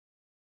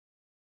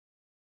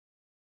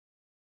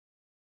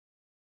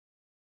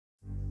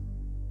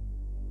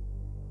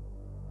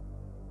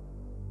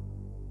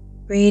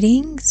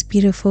Greetings,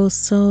 beautiful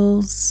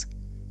souls.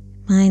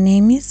 My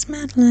name is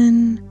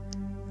Magdalene.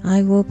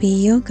 I will be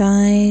your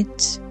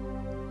guide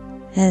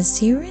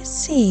as you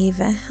receive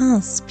a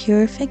house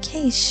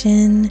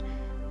purification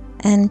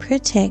and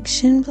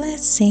protection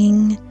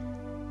blessing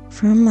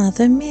from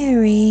Mother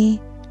Mary,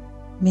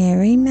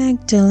 Mary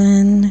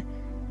Magdalene,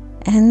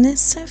 and the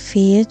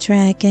Sophia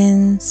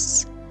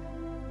Dragons.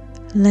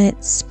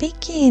 Let's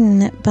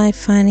begin by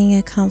finding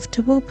a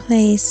comfortable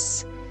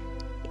place,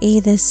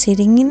 either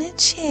sitting in a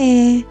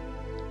chair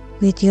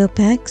with your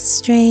back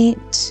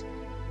straight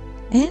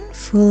and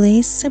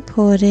fully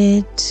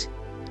supported,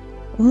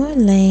 or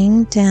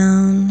laying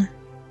down.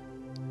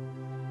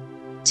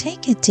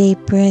 Take a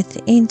deep breath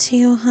into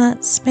your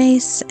heart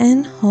space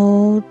and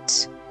hold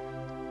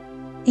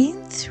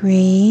in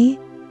 3,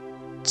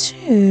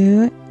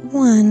 2,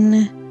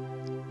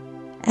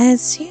 1.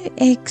 As you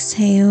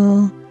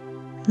exhale,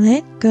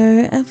 let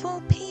go of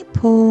all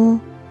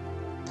people,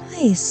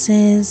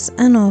 places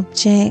and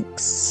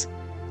objects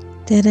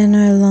that are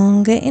no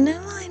longer in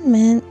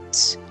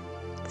alignment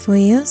for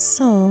your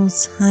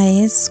soul's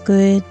highest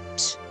good.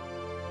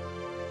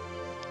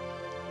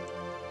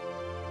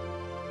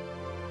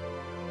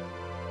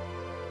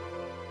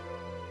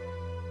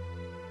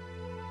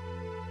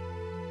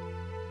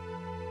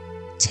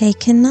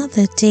 Take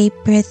another deep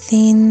breath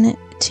in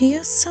to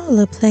your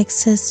solar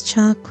plexus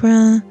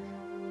chakra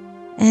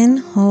and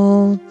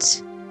hold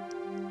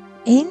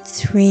in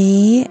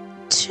 3,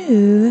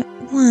 2,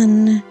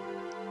 1.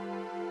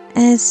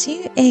 As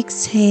you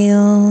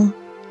exhale,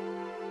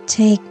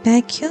 take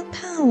back your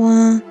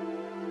power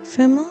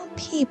from all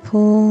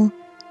people,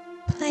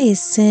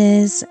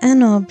 places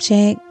and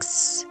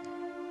objects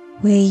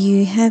where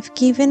you have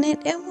given it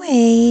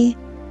away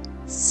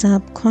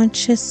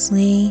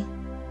subconsciously.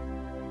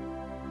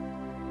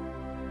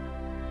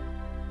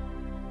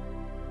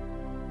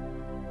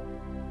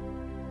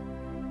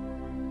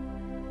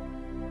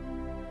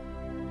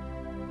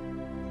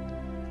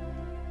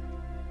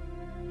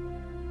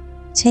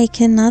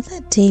 Take another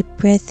deep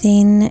breath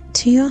in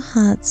to your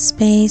heart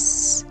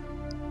space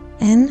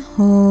and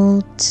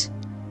hold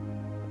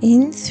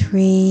in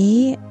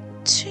 3,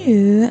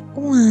 2,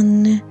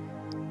 1.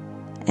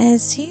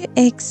 As you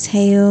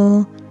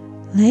exhale,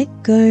 let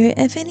go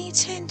of any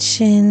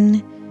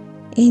tension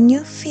in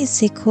your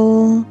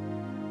physical,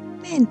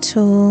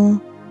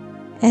 mental,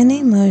 and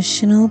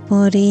emotional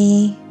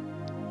body.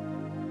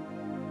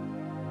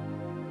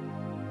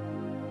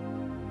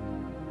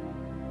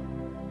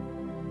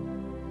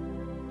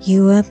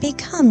 You are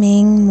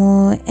becoming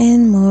more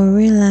and more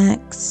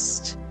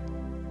relaxed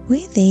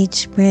with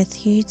each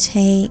breath you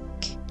take.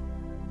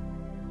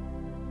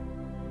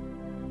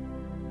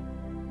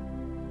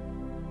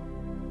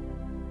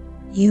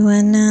 You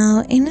are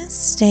now in a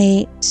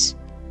state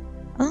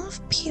of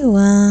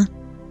pure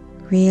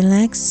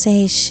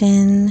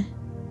relaxation.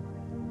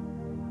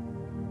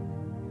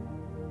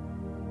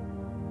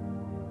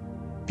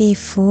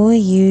 Before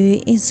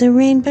you is a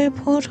rainbow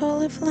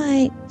portal of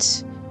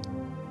light.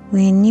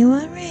 When you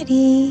are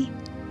ready,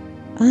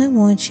 I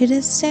want you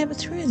to step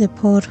through the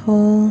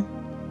portal.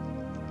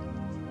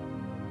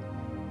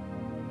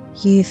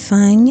 You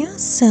find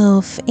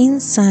yourself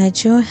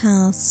inside your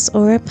house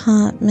or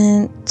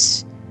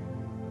apartment,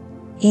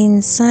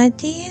 inside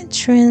the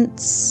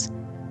entrance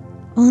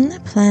on the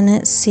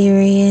planet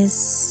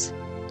Sirius.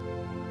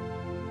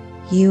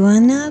 You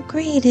are now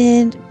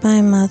greeted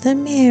by Mother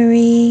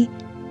Mary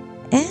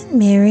and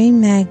Mary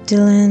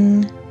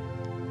Magdalene.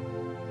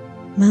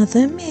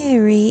 Mother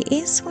Mary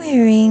is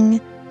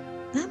wearing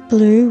a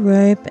blue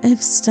robe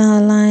of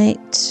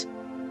starlight.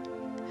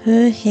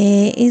 Her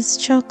hair is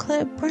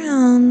chocolate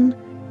brown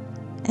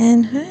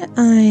and her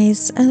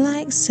eyes are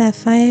like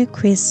sapphire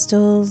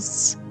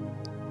crystals.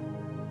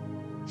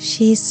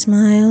 She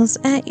smiles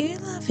at you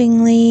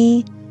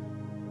lovingly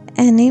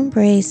and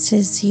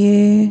embraces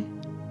you.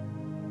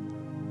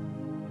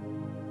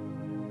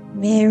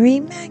 Mary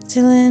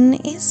Magdalene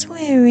is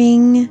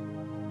wearing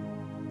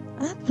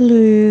a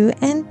blue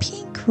and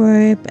pink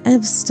robe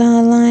of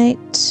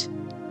starlight.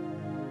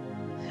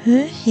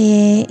 Her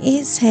hair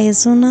is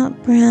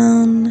hazelnut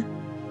brown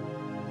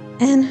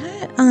and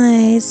her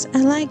eyes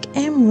are like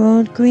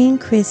emerald green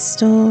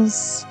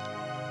crystals.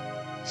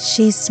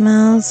 She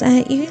smiles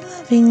at you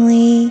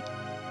lovingly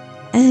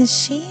as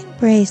she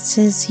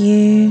embraces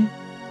you.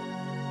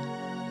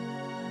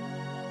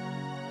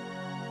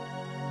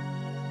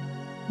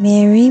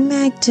 Mary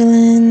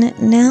Magdalene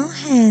now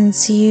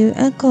hands you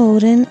a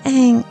golden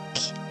ankh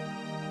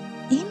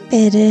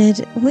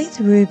embedded with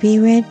ruby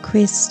red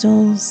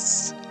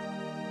crystals.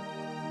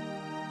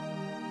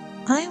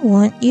 I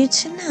want you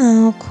to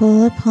now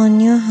call upon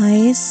your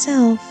higher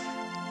self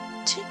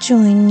to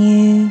join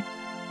you.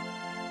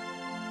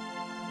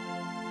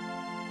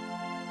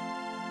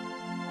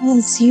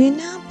 As you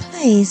now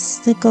place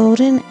the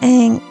golden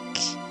ankh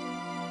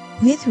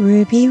with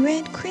ruby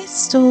red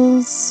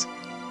crystals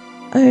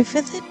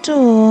over the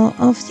door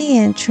of the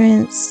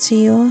entrance to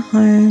your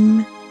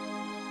home,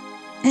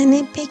 and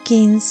it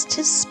begins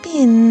to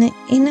spin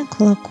in a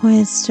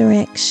clockwise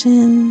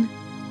direction,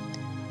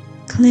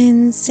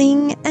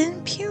 cleansing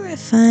and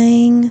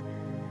purifying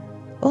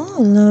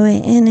all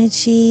lower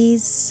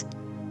energies,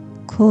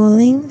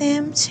 calling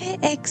them to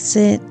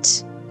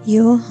exit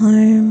your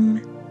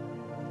home.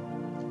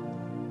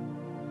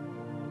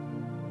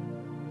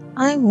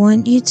 I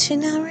want you to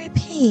now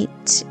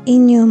repeat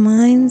in your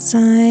mind's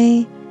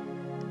eye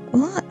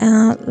or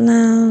out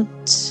loud,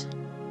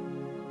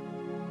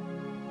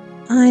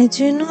 I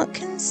do not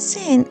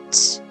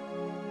consent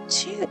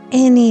to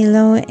any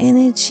lower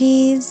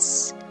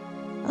energies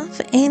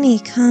of any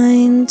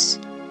kind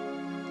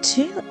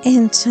to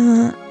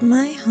enter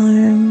my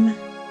home.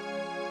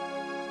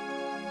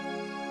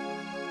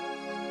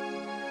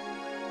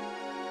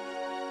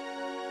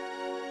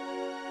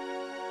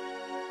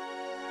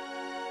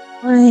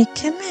 I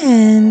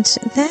command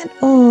that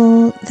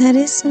all that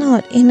is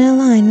not in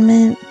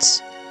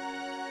alignment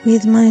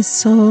with my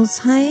soul's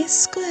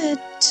highest good,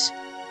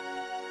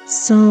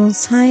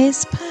 soul's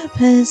highest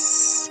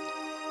purpose,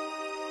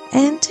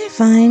 and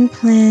divine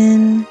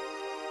plan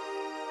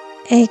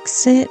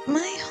exit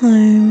my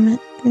home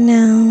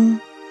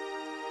now.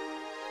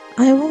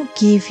 I will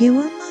give you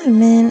a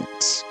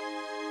moment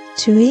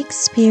to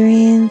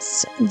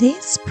experience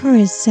this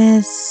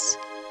process.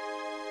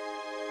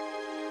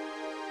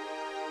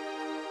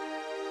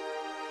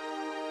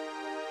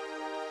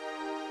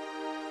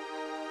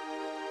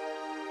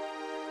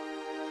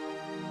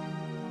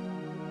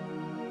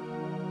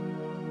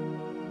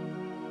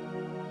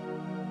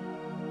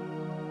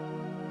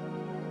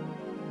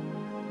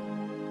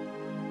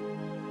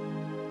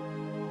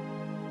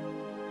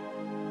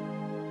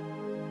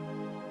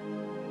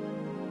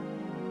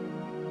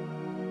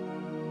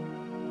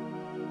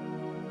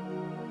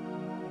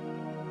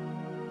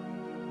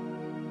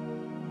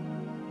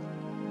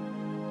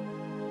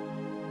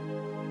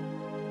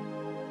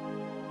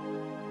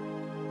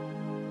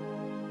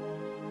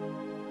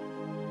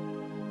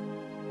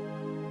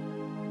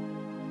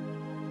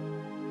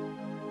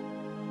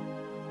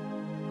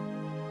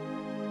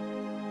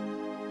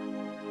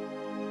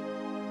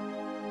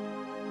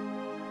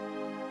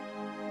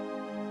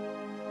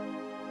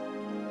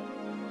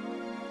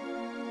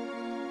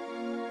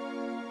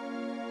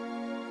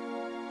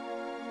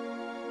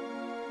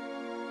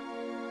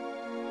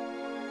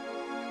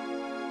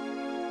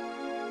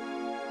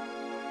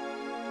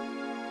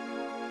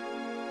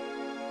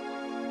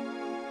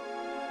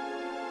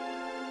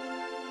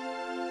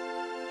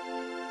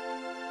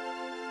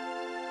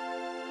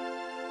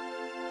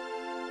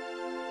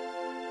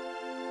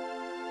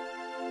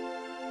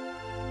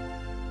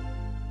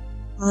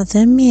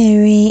 Mother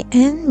Mary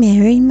and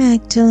Mary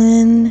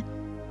Magdalene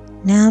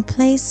now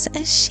place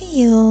a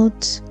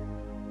shield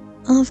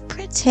of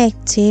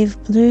protective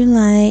blue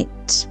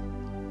light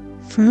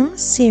from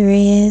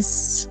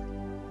Sirius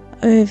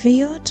over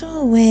your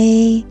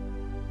doorway,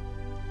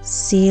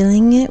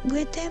 sealing it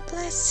with their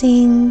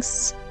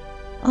blessings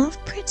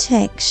of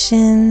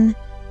protection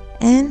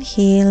and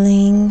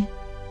healing.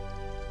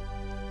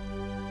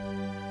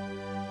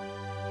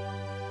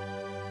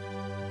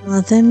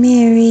 Mother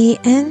Mary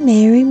and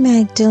Mary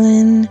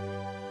Magdalene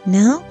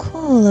now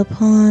call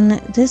upon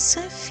the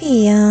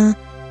Sophia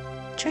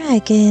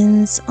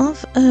Dragons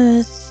of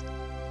earth,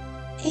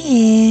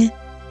 air,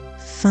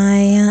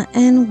 fire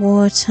and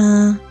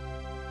water.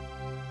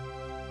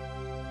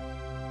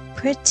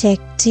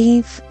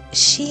 Protective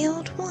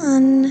Shield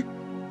 1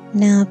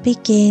 now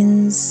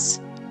begins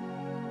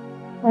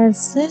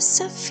as the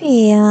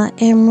Sophia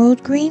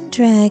Emerald Green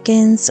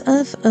Dragons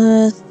of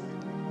earth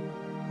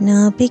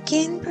now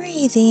begin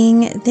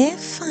breathing their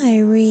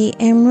fiery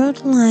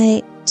emerald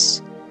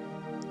light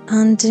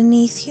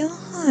underneath your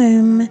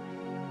home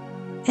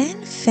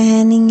and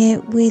fanning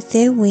it with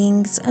their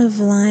wings of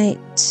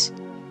light,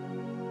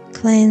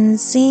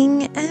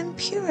 cleansing and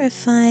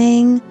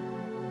purifying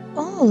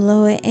all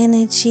lower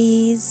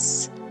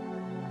energies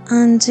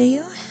under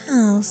your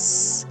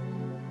house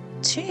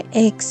to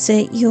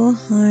exit your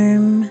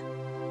home.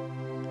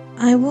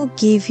 I will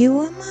give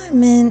you a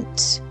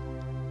moment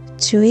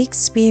to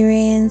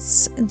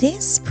experience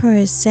this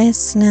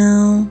process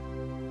now.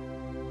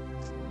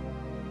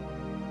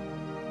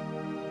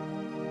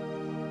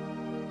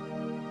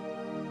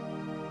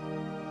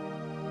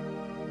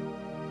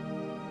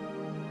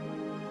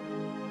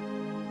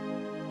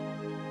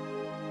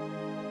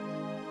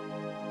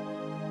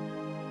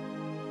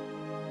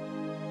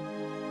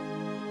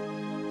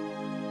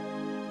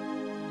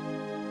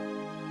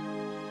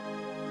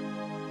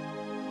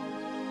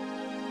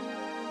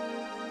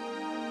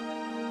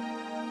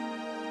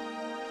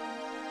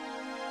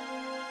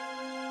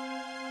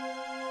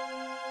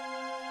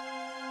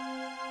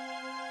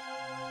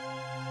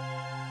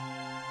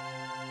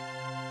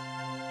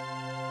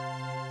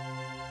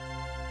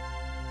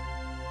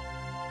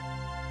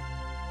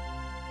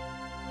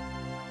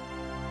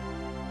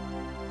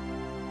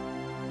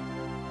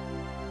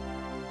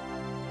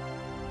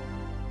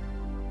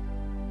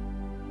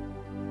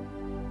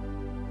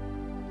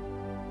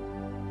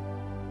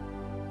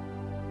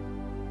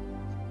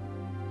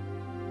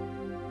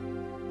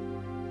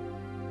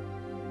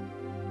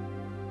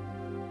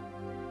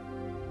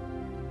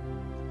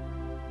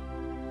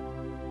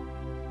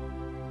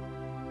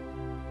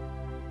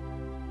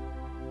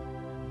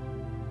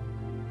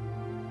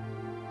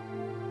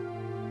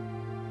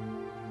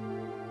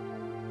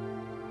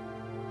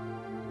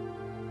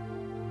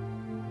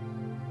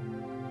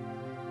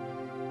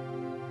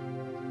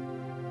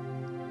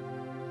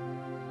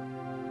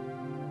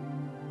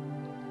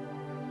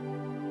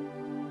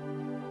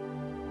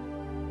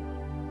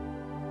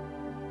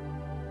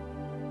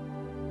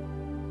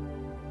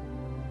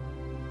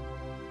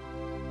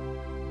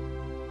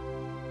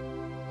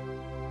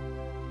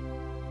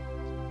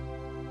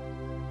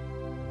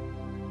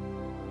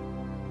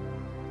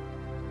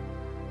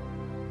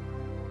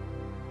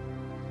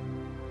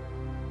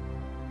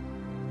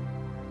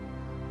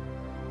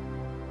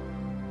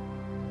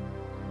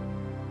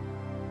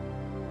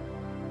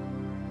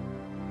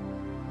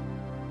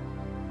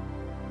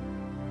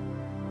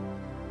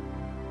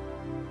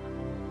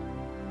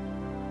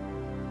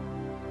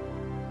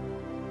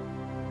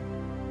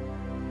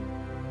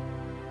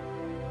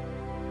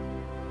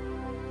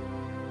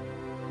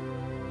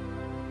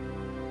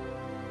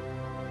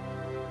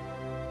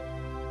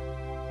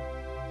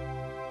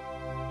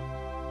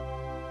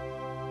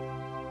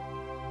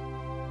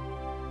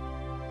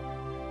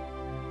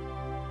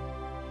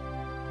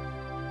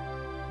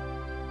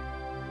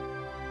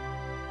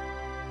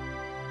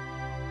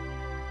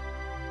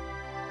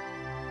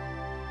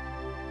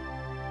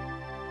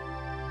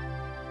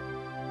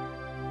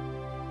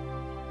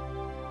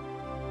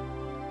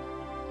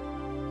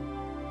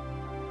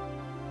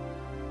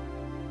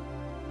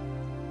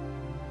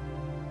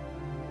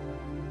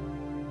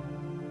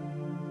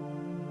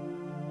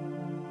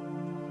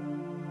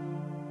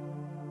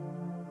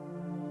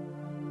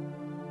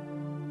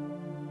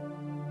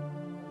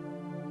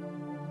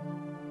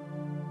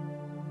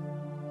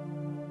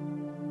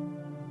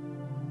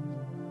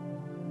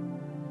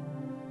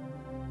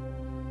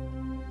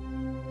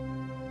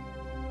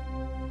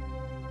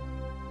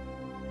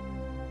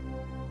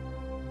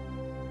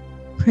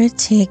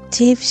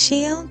 Protective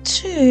Shield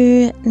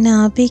 2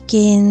 now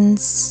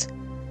begins.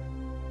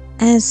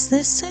 As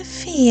the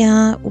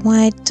Sophia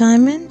White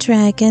Diamond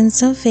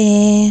Dragons of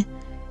Air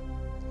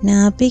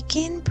now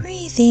begin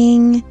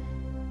breathing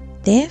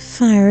their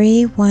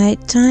fiery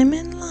white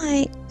diamond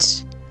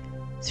light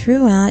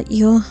throughout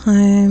your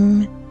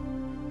home,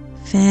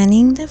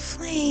 fanning the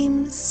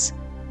flames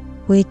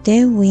with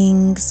their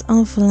wings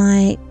of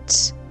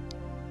light,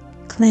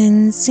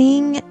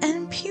 cleansing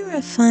and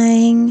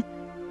purifying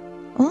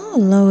all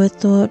lower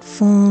thought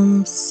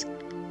forms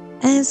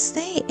as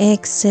they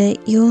exit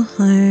your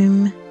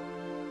home.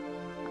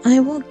 I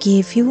will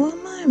give you a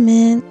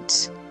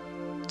moment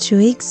to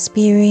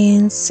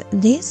experience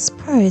this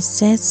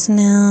process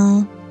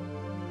now.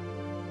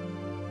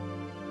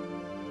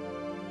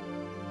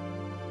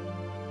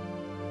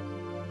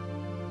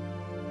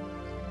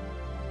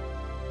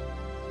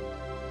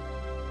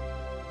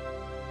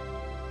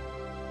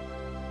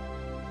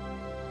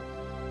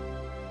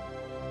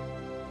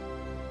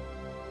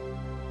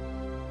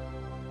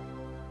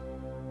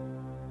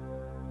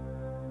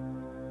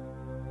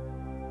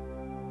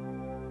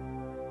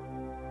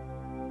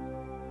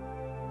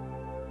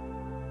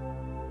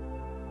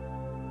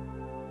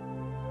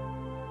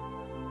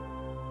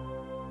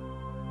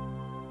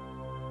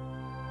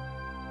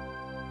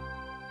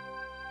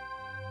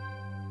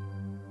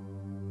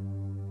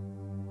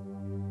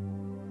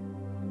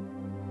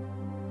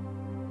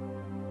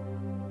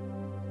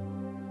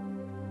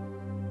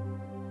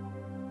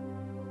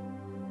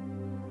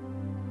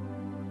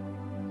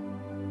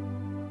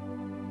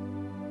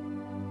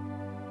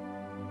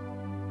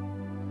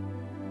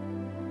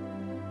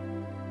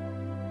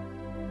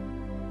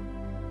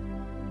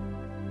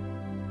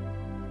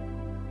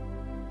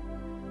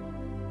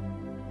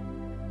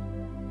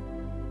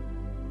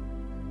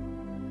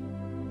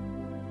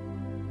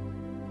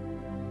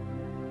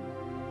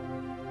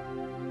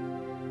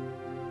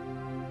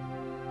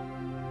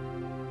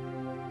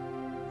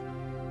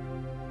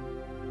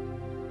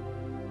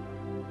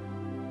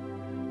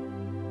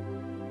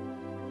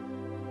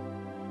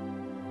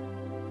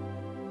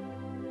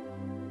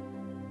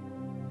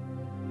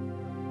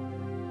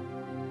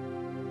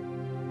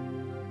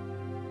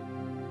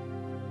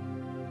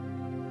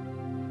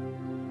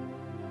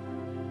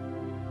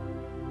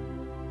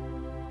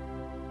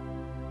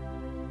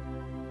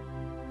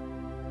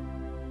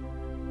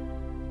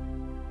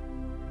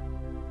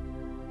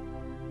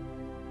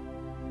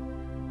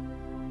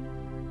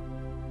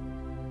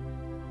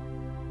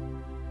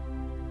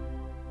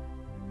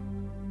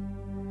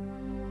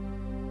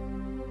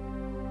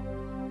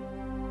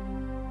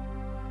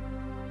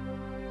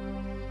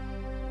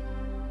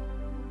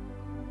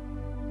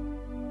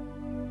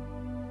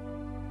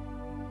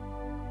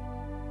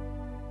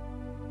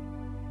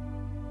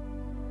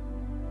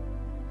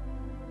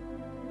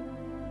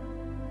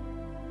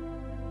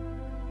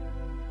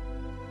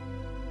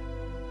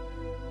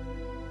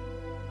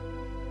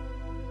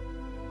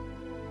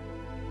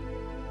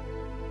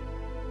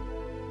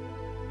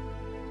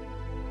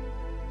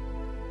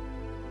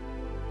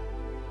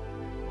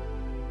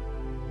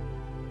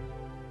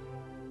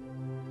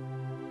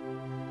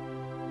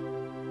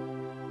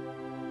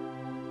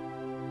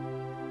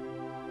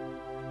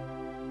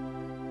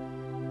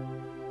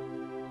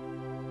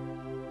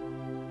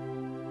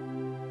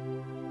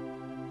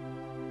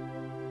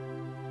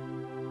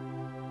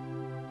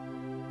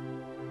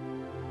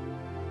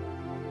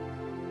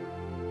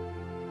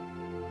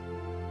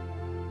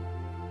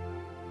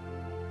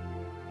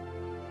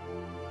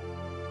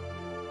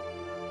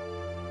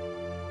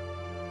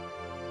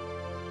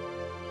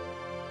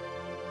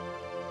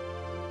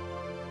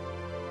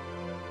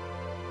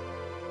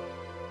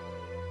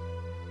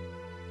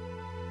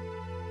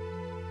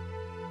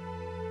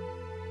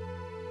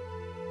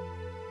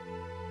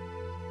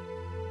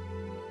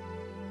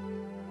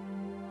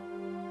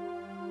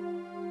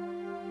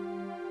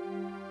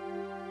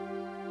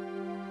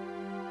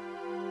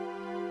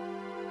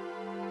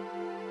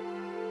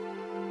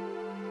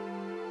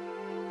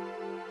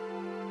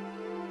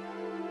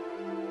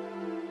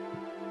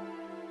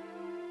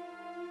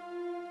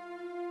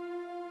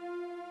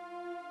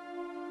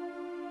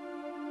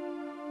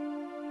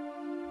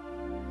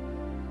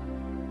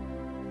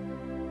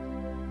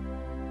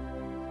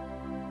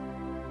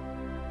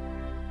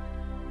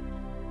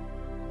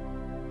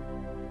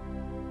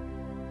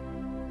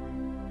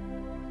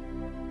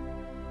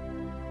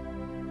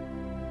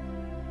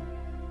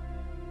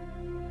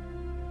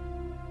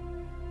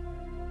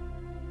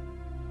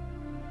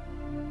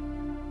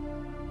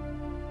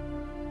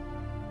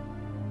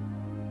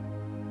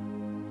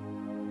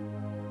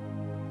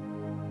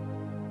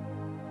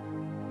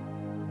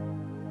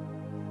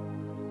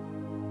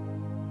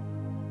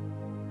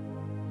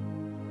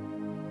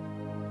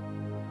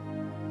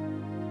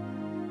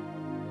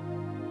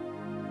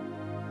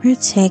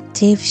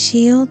 Protective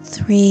Shield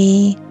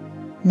 3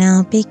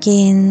 now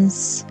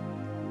begins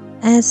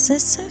as the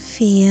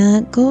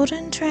Sophia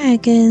Golden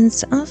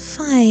Dragons of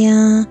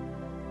Fire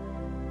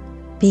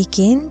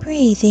begin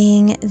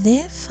breathing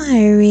their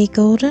fiery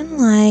golden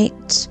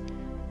light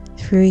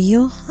through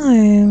your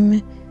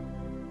home,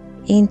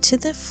 into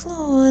the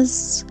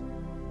floors,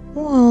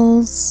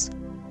 walls,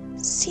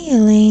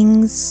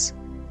 ceilings,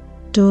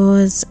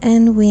 doors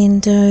and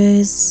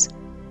windows,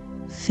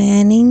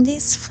 fanning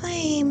this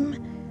flame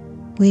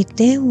with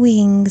their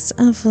wings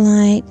of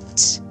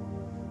light,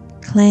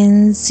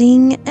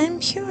 cleansing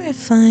and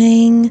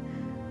purifying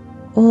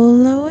all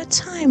lower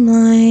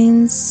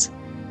timelines,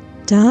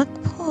 dark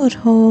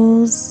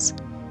portals,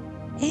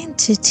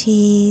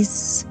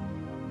 entities,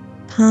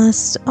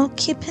 past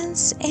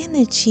occupants'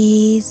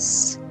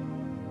 energies,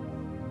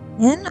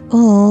 and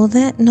all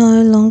that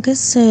no longer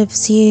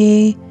serves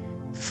you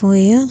for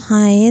your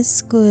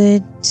highest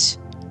good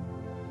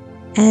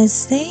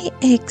as they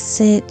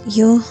exit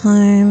your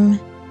home.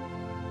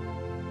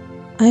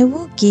 I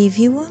will give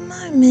you a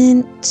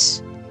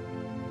moment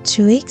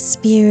to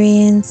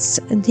experience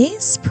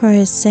this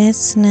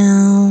process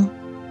now.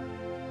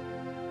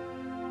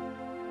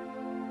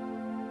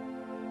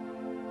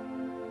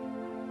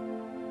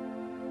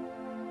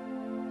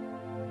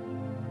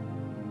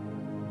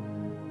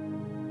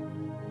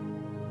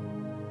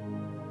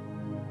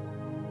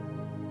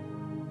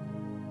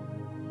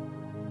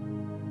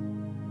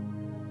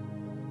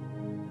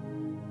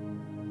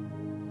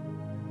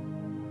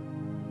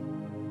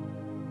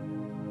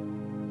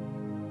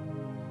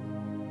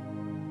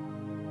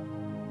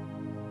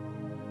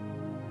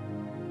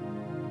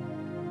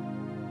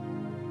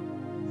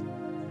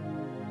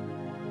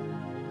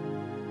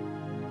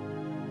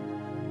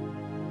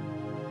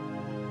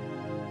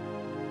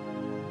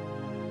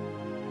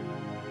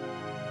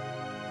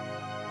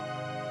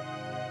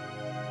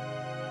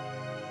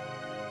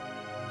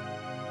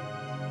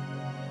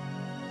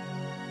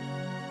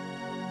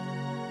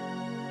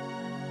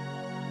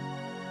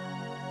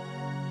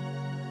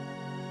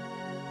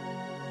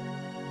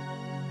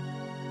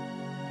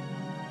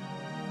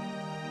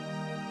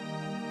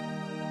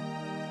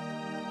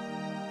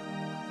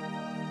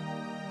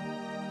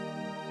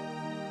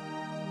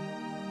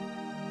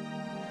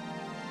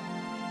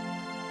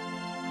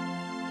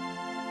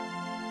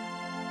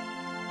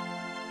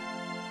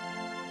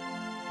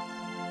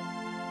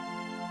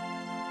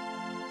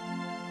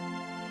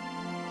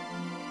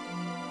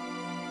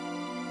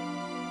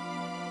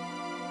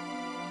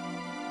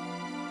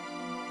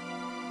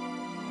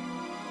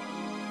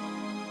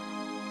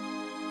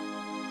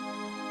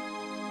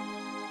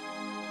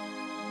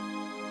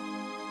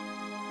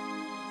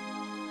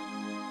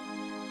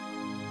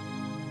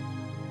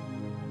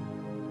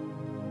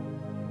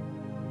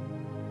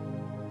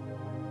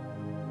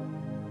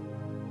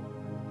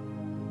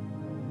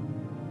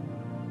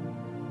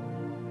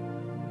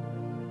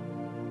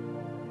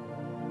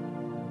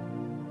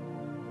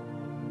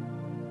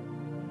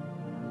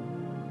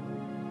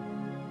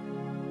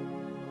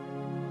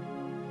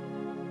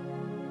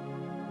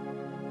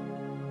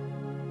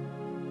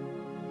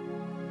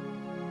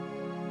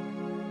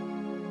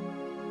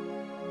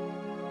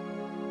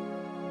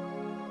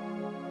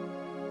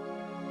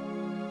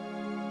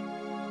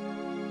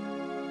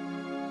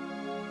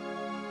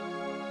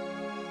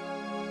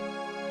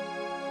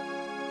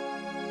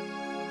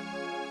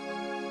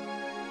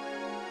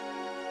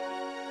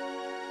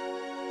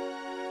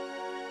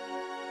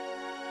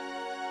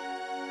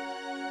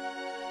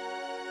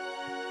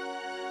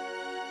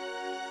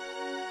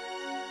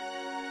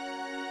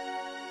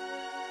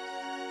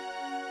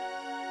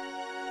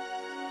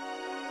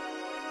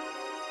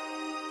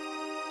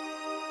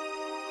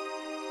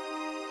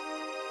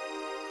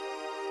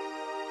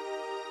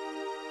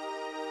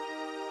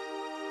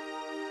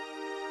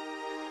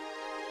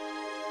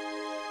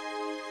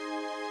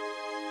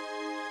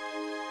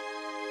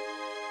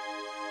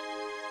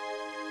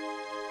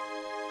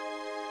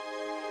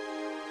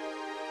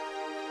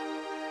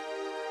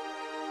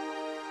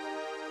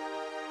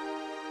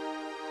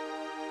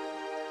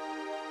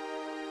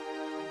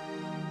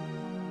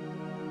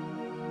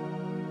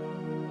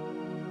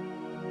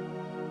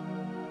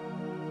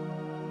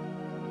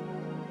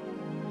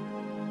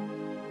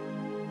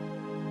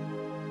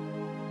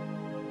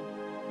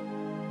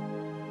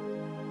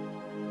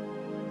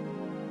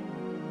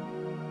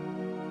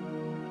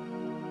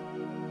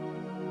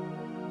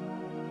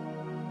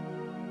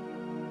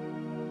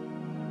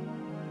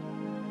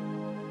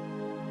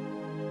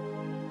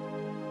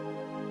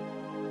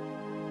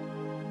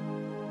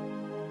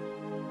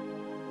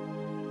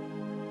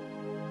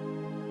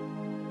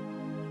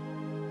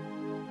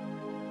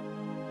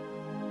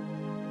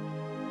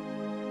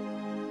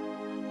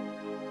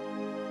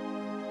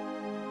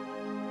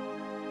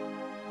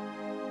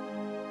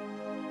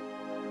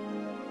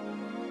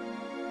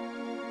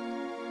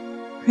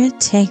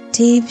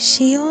 Protective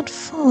Shield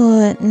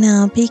 4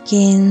 now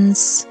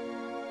begins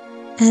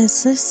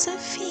as the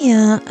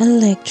Sophia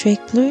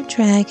Electric Blue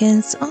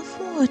Dragons of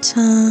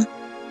Water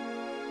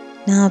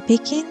now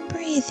begin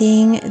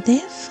breathing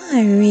their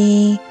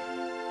fiery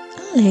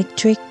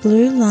electric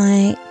blue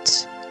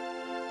light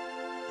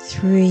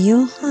through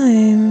your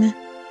home,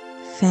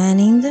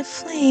 fanning the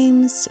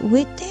flames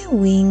with their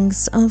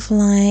wings of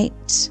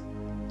light,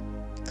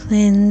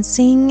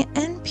 cleansing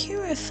and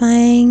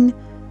purifying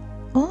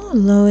all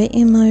lower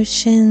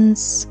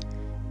emotions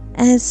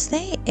as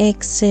they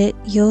exit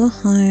your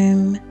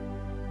home.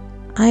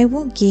 I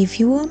will give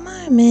you a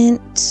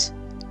moment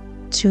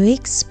to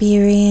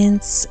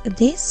experience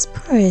this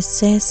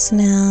process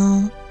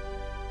now.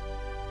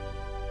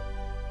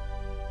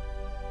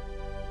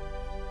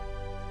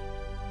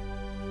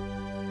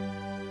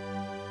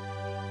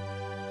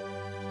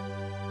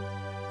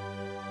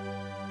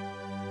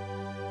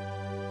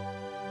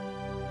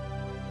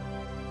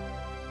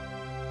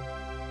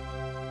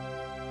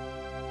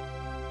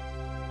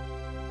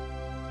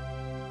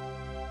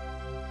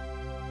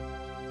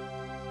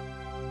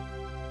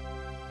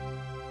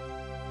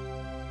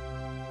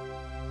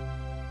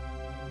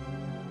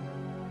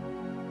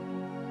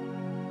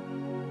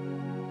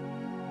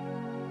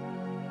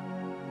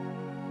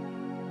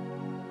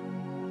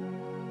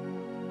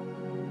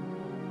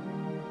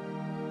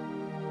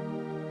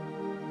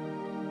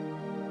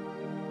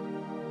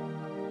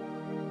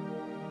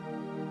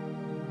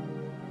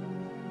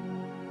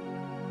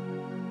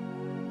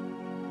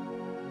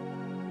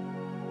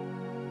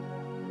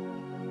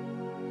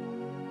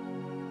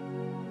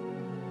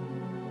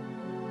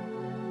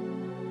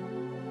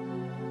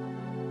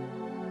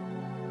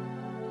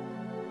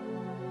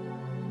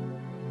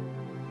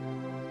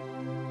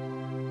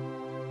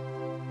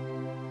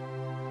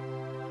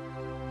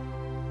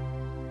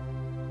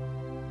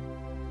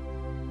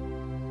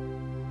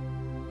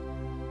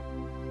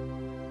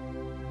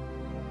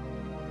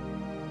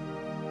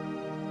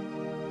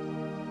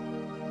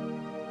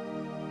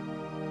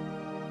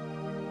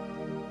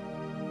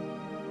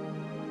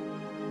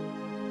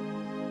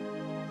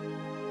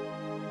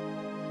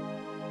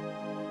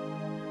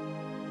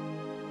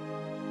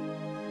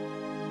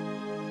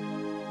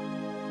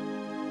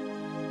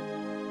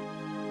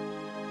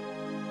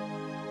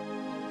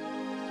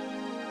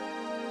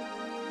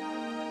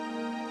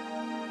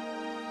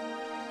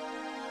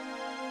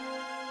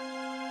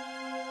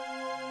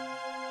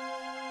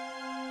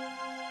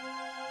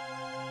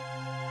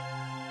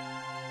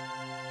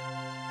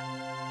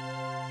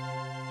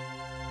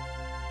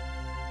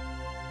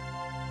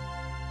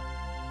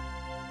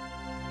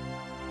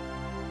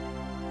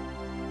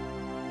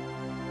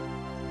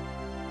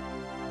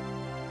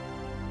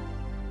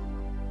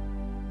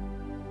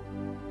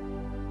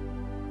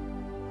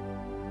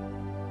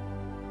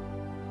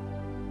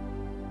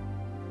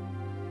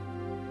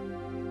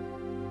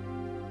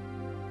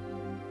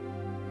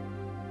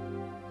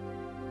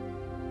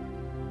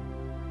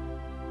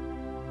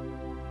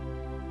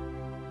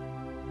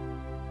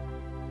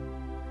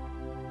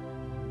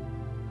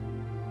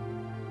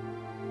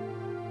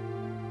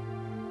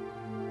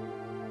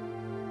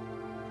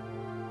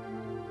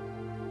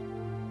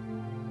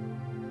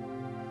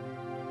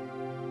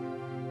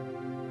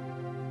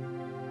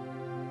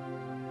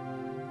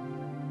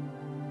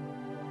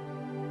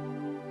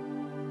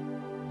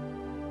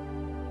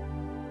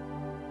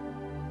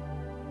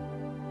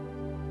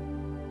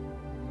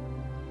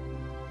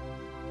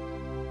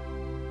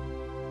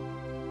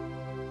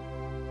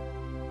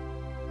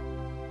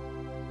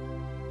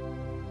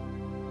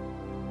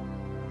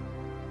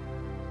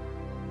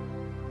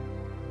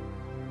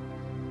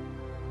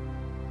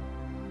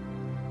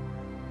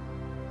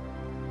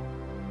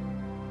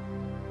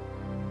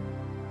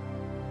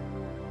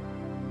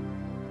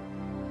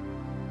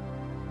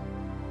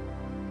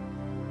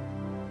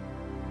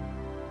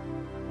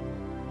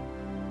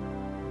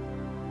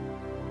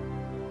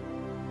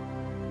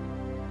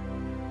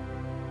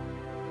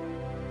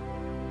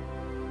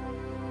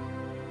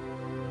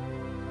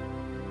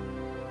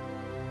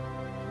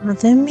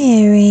 Mother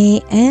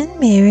Mary and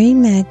Mary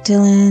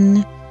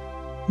Magdalene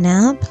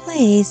now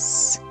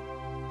place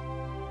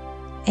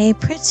a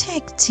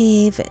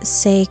protective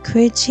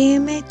sacred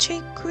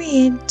geometric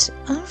grid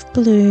of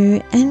blue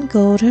and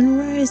golden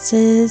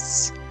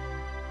roses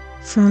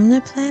from the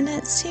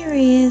planet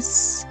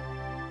Sirius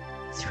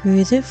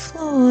through the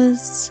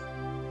floors,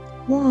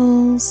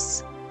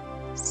 walls,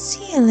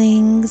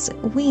 ceilings,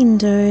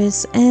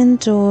 windows and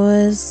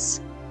doors,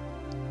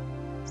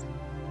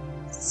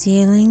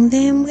 sealing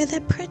them with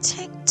a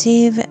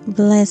protective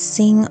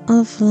blessing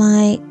of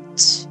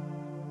light.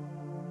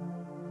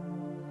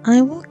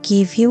 I will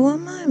give you a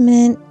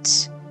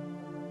moment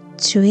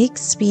to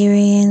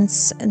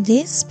experience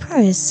this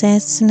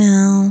process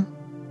now.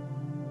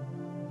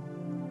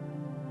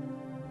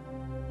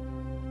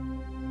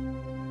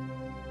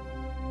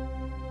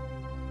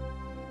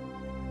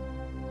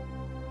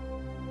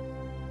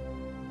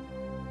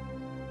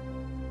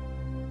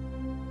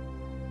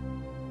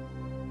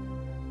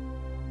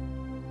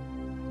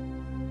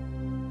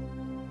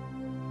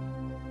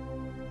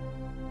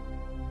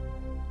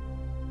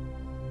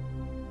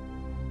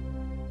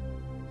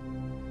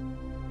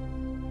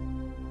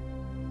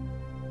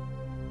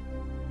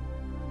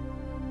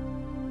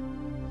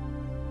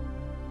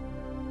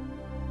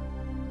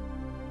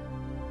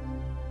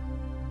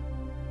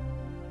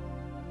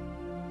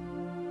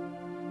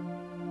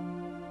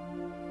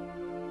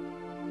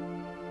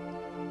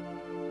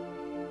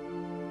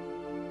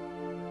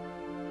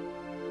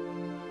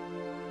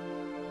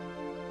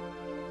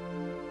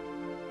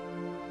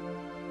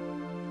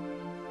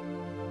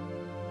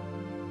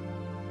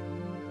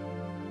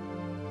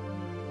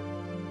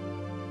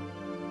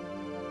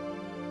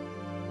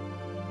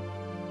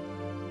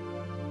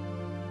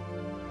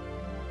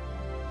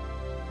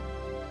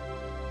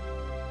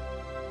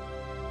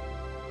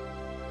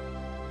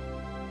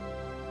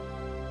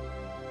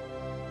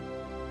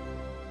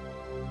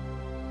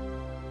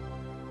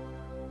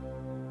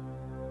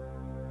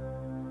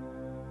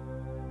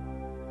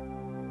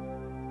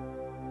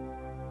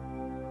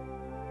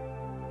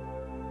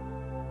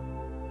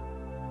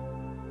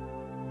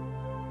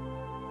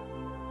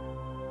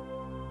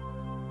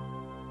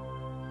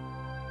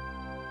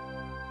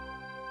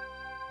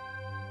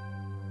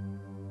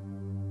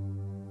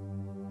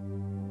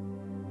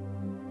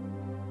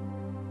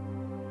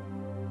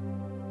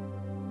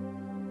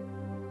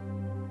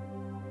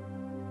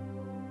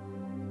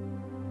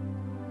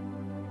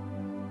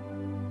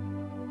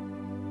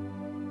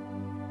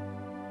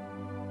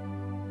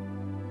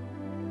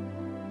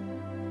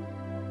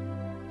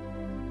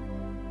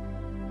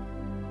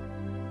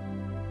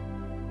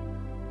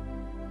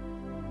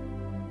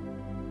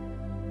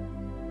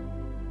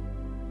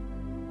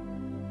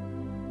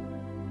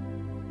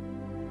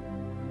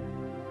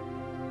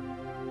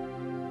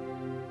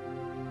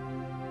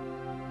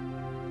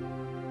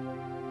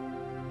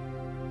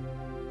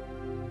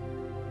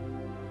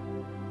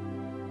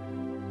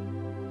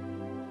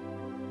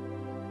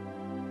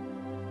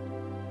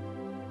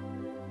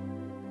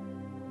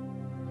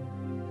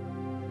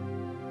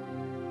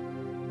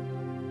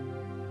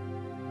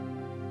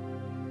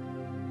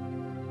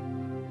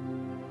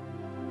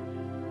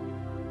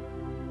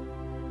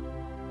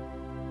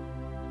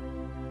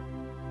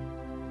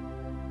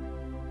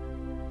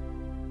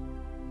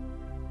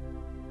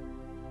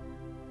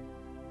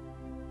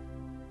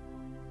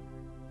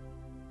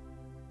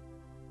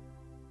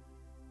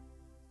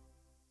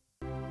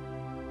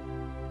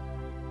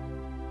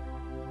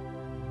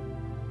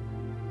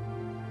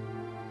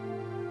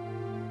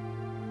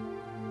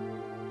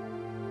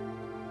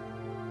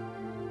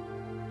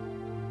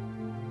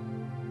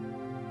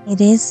 It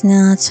is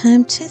now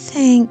time to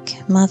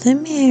thank Mother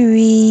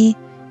Mary,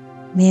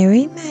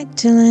 Mary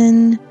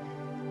Magdalene,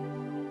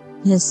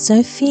 the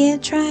Sophia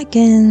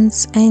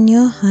Dragons, and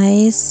your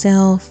higher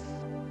self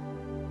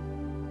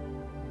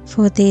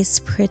for this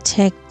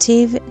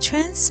protective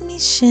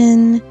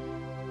transmission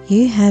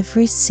you have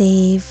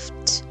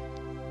received.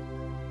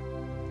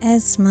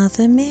 As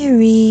Mother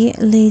Mary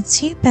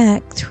leads you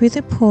back through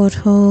the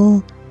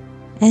portal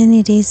and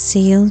it is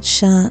sealed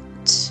shut,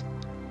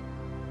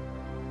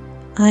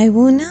 I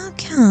will now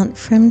count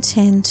from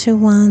 10 to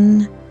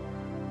 1.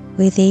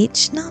 With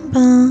each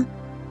number,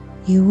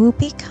 you will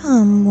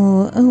become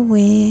more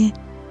aware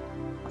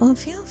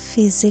of your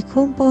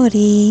physical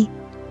body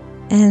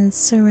and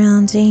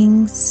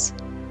surroundings.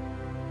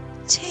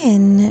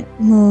 10,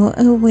 more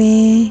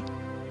aware.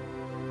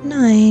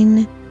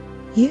 9,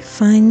 you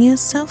find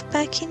yourself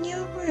back in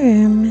your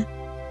room.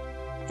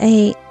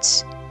 8,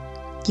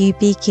 you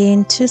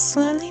begin to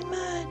slowly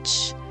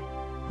merge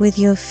with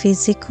your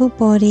physical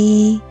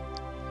body.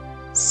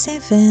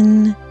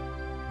 7,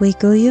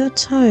 wiggle your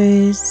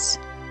toes.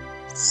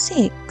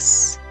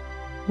 6,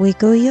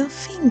 wiggle your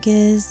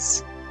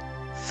fingers.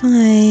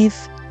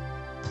 5,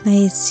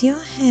 place your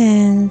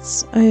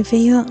hands over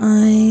your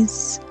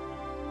eyes.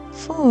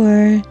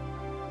 4,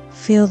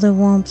 feel the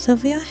warmth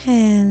of your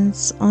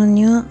hands on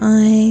your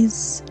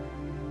eyes.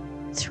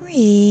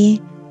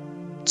 3,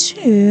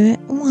 2,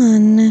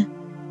 1.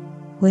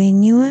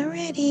 When you are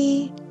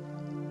ready,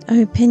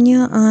 open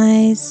your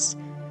eyes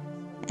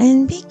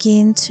and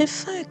begin to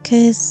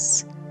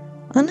focus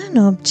on an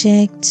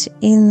object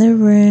in the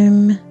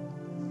room.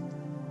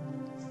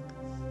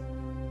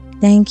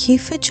 Thank you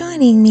for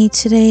joining me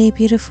today,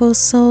 beautiful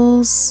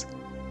souls.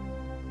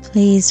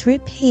 Please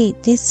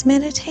repeat this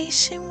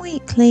meditation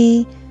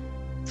weekly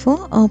for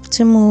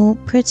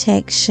optimal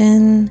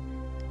protection.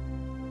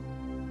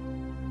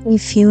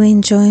 If you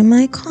enjoy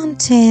my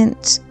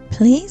content,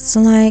 please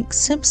like,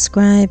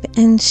 subscribe,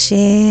 and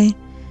share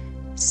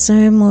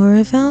so more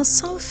of our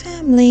soul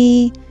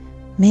family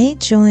may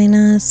join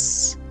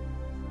us.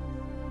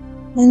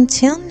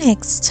 Until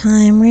next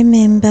time,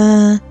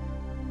 remember,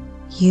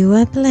 you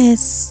are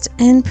blessed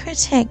and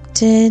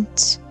protected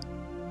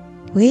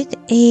with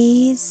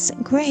ease,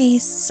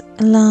 grace,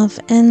 love,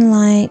 and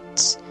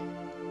light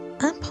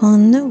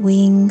upon the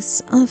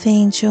wings of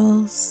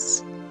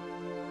angels.